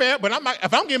fight me fair, but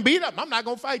if I'm getting beat up, I'm not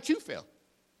going to fight you fair.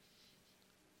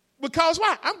 Because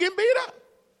why? I'm getting beat up.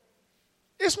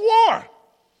 It's war.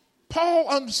 Paul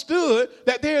understood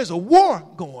that there is a war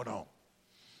going on.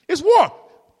 It's war.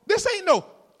 This ain't no,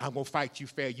 I'm going to fight you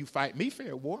fair, you fight me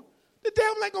fair war. The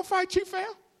devil ain't going to fight you fair.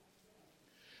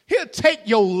 He'll take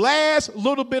your last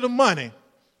little bit of money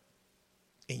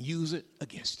and use it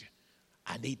against you.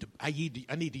 I need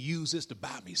to use this to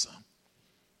buy me something.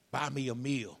 Buy me a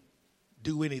meal.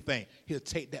 Do anything. He'll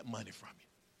take that money from you.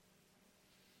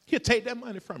 He'll take that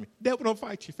money from you. Devil don't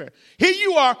fight you fair. Here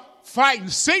you are fighting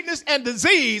sickness and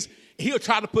disease. He'll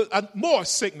try to put more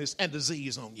sickness and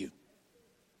disease on you.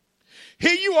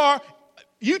 Here you are,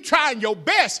 you trying your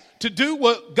best to do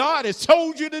what God has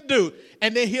told you to do.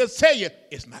 And then he'll tell you,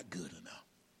 it's not good enough.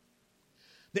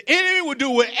 The enemy will do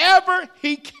whatever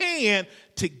he can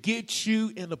to get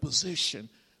you in a position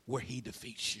where he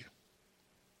defeats you.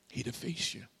 He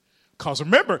defeats you. Because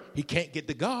remember, he can't get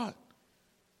to God.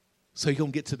 So he's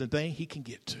going to get to the thing he can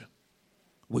get to,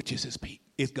 which is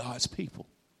is God's people.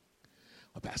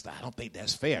 Well, Pastor, I don't think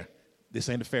that's fair. This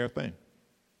ain't a fair thing.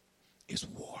 It's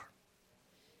war.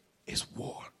 It's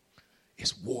war.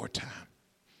 It's wartime.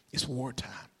 It's wartime.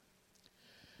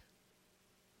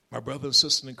 My brother and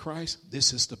sister in Christ,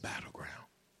 this is the battleground.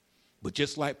 But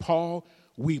just like Paul,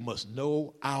 we must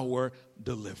know our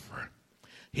deliverer.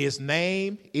 His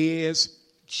name is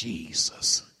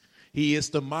Jesus. He is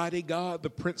the mighty God, the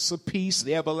Prince of Peace,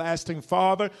 the everlasting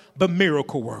Father, the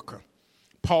miracle worker.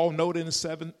 Paul noted in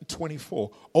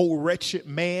 7:24, O wretched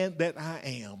man that I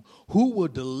am, who will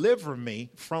deliver me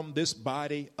from this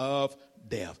body of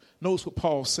death? Notice what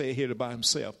Paul said here by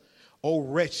himself. O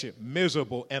wretched,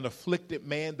 miserable, and afflicted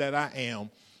man that I am,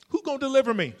 who's going to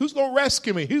deliver me? Who's going to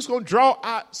rescue me? Who's going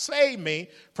to save me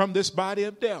from this body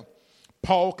of death?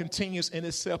 Paul continues in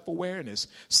his self-awareness.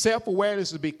 Self-awareness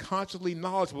is to be consciously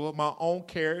knowledgeable of my own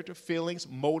character, feelings,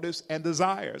 motives, and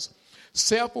desires.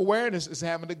 Self-awareness is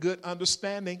having a good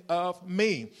understanding of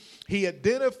me. He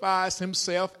identifies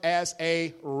himself as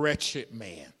a wretched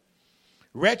man.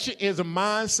 Wretched is a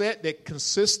mindset that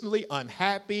consistently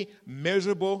unhappy,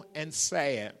 miserable, and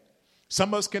sad.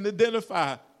 Some of us can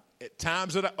identify at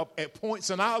times, at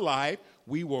points in our life,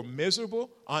 we were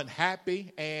miserable,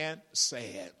 unhappy, and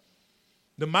sad.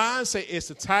 The mindset is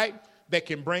the type that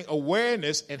can bring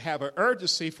awareness and have an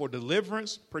urgency for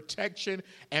deliverance, protection,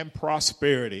 and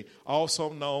prosperity,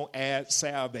 also known as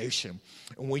salvation.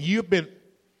 And when you've been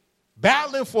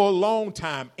battling for a long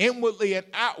time, inwardly and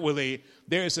outwardly,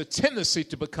 there is a tendency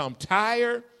to become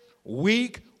tired,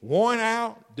 weak, worn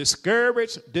out,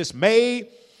 discouraged, dismayed.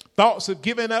 Thoughts of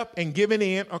giving up and giving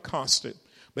in are constant.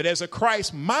 But as a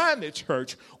Christ-minded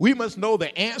church, we must know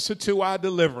the answer to our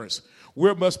deliverance.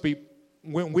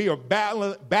 When we are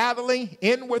battling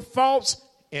inward thoughts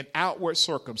and outward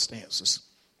circumstances.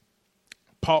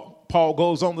 Paul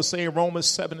goes on to say in Romans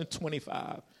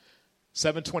 7:25,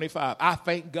 I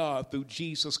thank God through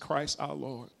Jesus Christ our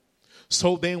Lord.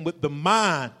 So then with the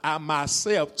mind, I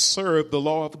myself serve the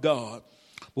law of God,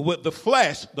 but with the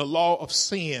flesh, the law of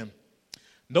sin.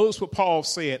 Notice what Paul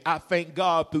said. I thank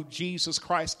God through Jesus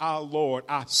Christ our Lord,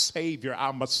 our Savior,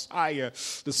 our Messiah,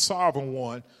 the sovereign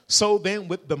one. So then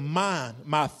with the mind,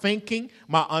 my thinking,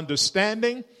 my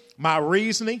understanding, my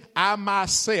reasoning, I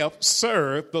myself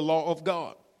serve the law of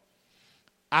God.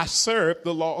 I serve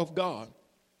the law of God.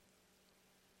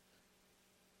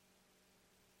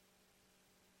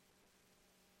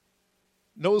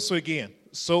 Notice again.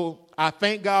 So I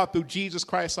thank God through Jesus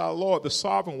Christ our Lord, the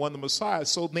sovereign one, the Messiah.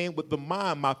 So then with the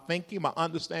mind, my thinking, my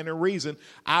understanding, reason,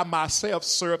 I myself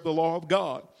serve the law of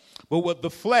God. But with the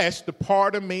flesh, the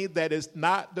part of me that is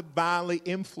not divinely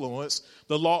influenced,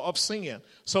 the law of sin.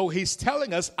 So he's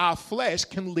telling us our flesh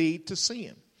can lead to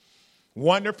sin.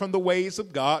 Wander from the ways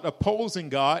of God, opposing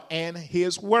God and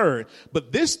his word.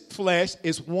 But this flesh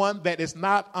is one that is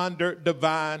not under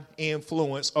divine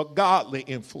influence or godly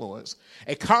influence.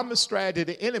 A common strategy of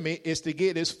the enemy is to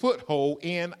get his foothold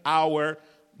in our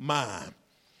mind.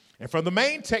 And from the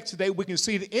main text today, we can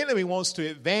see the enemy wants to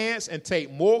advance and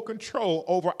take more control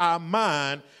over our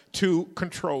mind to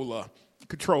control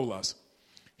us.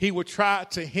 He will try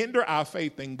to hinder our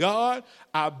faith in God,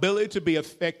 our ability to be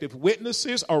effective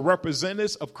witnesses or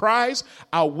representatives of Christ,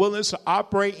 our willingness to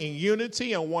operate in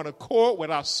unity and one accord with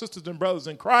our sisters and brothers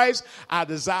in Christ, our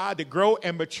desire to grow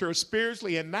and mature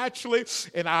spiritually and naturally,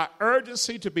 and our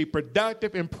urgency to be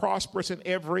productive and prosperous in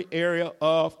every area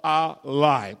of our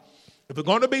life. If we're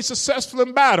going to be successful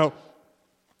in battle,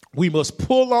 we must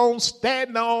pull on,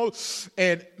 stand on,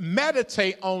 and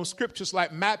meditate on scriptures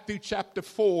like Matthew chapter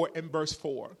 4 and verse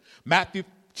 4. Matthew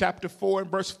chapter 4 and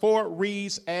verse 4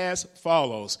 reads as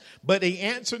follows. But he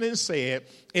answered and said,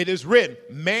 it is written,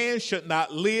 man should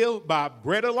not live by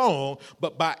bread alone,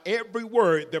 but by every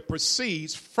word that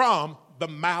proceeds from the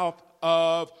mouth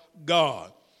of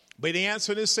God. But he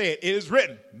answered and said, it is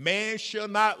written, man shall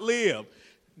not live,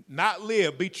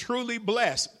 be truly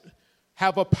blessed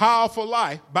have a powerful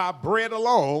life by bread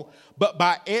alone, but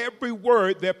by every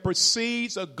word that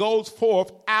proceeds or goes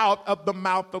forth out of the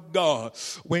mouth of God.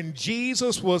 When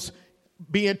Jesus was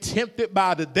being tempted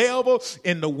by the devil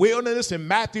in the wilderness in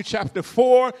Matthew chapter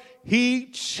 4, he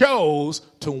chose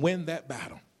to win that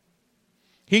battle.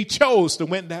 He chose to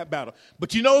win that battle.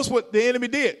 But you notice what the enemy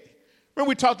did. Remember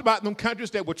we talked about them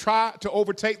countries that would try to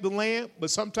overtake the land,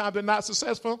 but sometimes they're not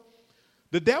successful?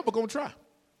 The devil going to try.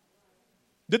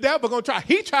 The devil going to try.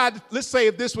 He tried, let's say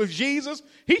if this was Jesus,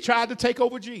 he tried to take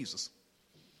over Jesus.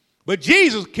 But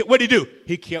Jesus, what did he do?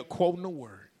 He kept quoting the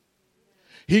word.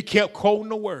 He kept quoting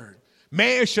the word.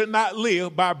 Man should not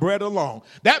live by bread alone.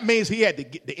 That means the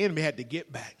enemy had to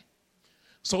get back.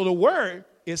 So the word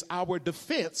is our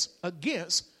defense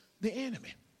against the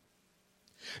enemy.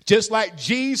 Just like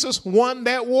Jesus won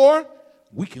that war,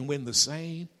 we can win the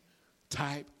same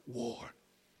type war.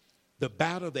 The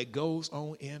battle that goes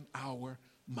on in our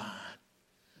mind.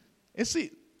 And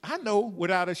see, I know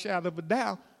without a shadow of a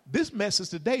doubt, this message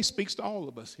today speaks to all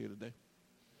of us here today.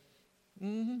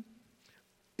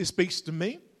 It speaks to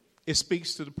me. It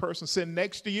speaks to the person sitting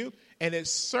next to you. And it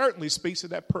certainly speaks to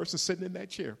that person sitting in that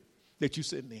chair that you're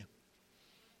sitting in.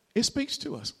 It speaks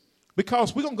to us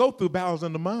because we're going to go through battles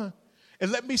in the mind.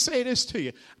 And let me say this to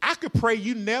you. I could pray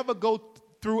you never go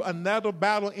through another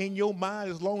battle in your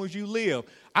mind as long as you live.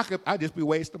 I'd just be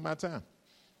wasting my time.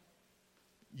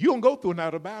 You don't go through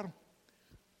another battle.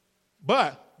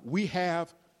 But we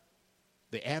have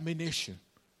the ammunition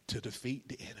to defeat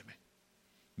the enemy.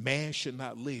 Man should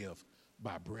not live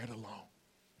by bread alone,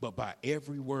 but by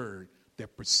every word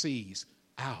that proceeds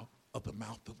out of the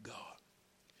mouth of God.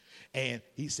 And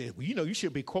he said, well, you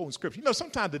should be quoting scripture.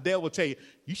 Sometimes the devil will tell you,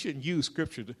 you shouldn't use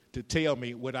scripture to tell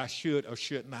me what I should or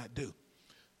should not do.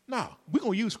 No, we're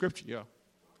going to use scripture, y'all.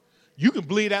 You can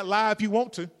believe that lie if you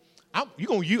want to. I'm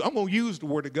going to use the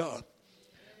word of God.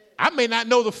 I may not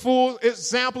know the full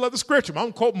example of the scripture, but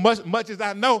I'm going to quote much as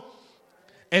I know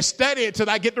and study it until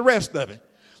I get the rest of it.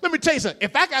 Let me tell you something.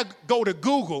 If I got to go to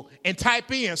Google and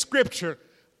type in scripture,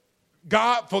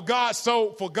 God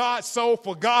so, and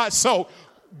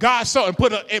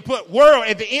put world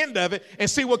at the end of it and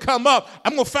see what come up,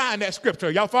 I'm going to find that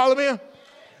scripture. Y'all follow me?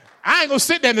 I ain't going to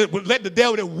sit there and let the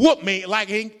devil whoop me like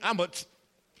I'm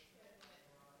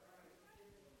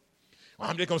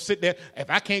just going to sit there. If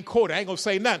I can't quote it, I ain't going to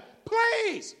say nothing.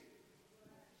 Please.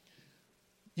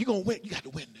 You're going to win. You got to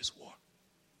win this war.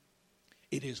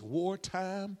 It is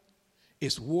wartime.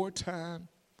 It's wartime.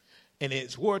 And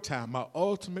it's wartime. My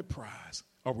ultimate prize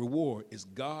or reward is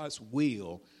God's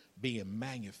will being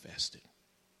manifested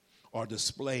or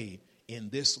displayed in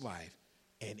this life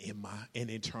and in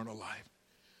eternal life.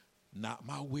 Not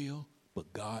my will,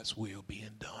 but God's will being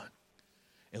done.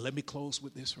 And let me close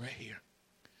with this right here.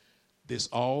 This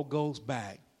all goes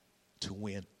back to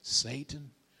when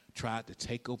Satan tried to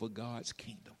take over God's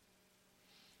kingdom.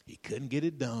 He couldn't get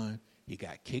it done. He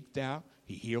got kicked out.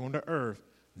 He here on the earth.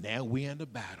 Now we're in the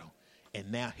battle. And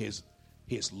now his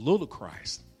little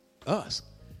Christ, us,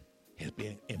 has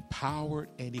been empowered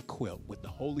and equipped with the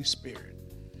Holy Spirit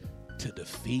to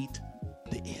defeat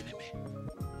the enemy.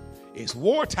 It's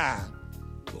wartime,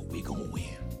 but we're going to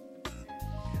win.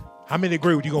 How many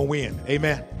agree with you going to win?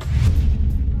 Amen.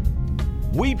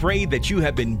 We pray that you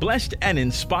have been blessed and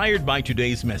inspired by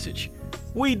today's message.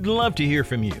 We'd love to hear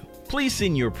from you. Please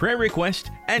send your prayer requests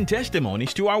and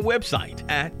testimonies to our website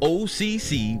at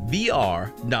occvr.org.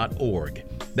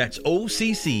 That's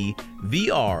occvr.org.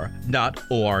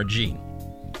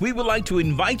 We would like to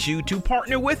invite you to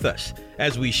partner with us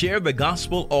as we share the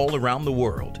gospel all around the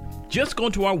world. Just go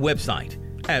to our website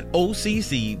at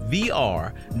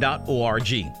occvr.org.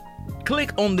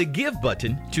 Click on the Give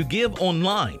button to give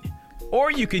online,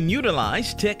 or you can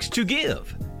utilize Text to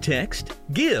Give. Text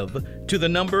GIVE to the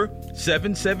number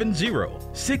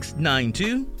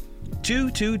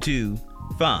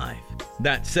 770-692-2225.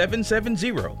 That's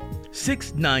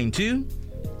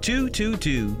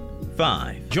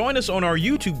 770-692-2225. Join us on our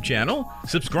YouTube channel,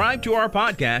 subscribe to our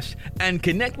podcast, and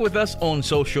connect with us on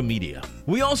social media.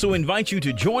 We also invite you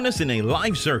to join us in a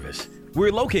live service.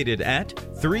 We're located at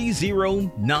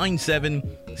 3097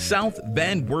 South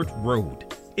Van Wert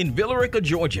Road in Villarica,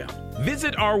 Georgia.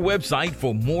 Visit our website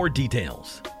for more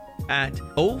details at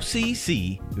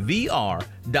occvr.org.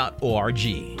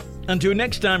 Until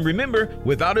next time, remember,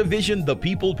 without a vision, the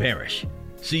people perish.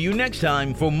 See you next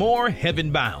time for more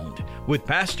Heaven Bound with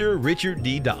Pastor Richard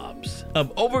D. Dobbs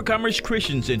of Overcomers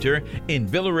Christian Center in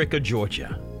Villarica,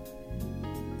 Georgia.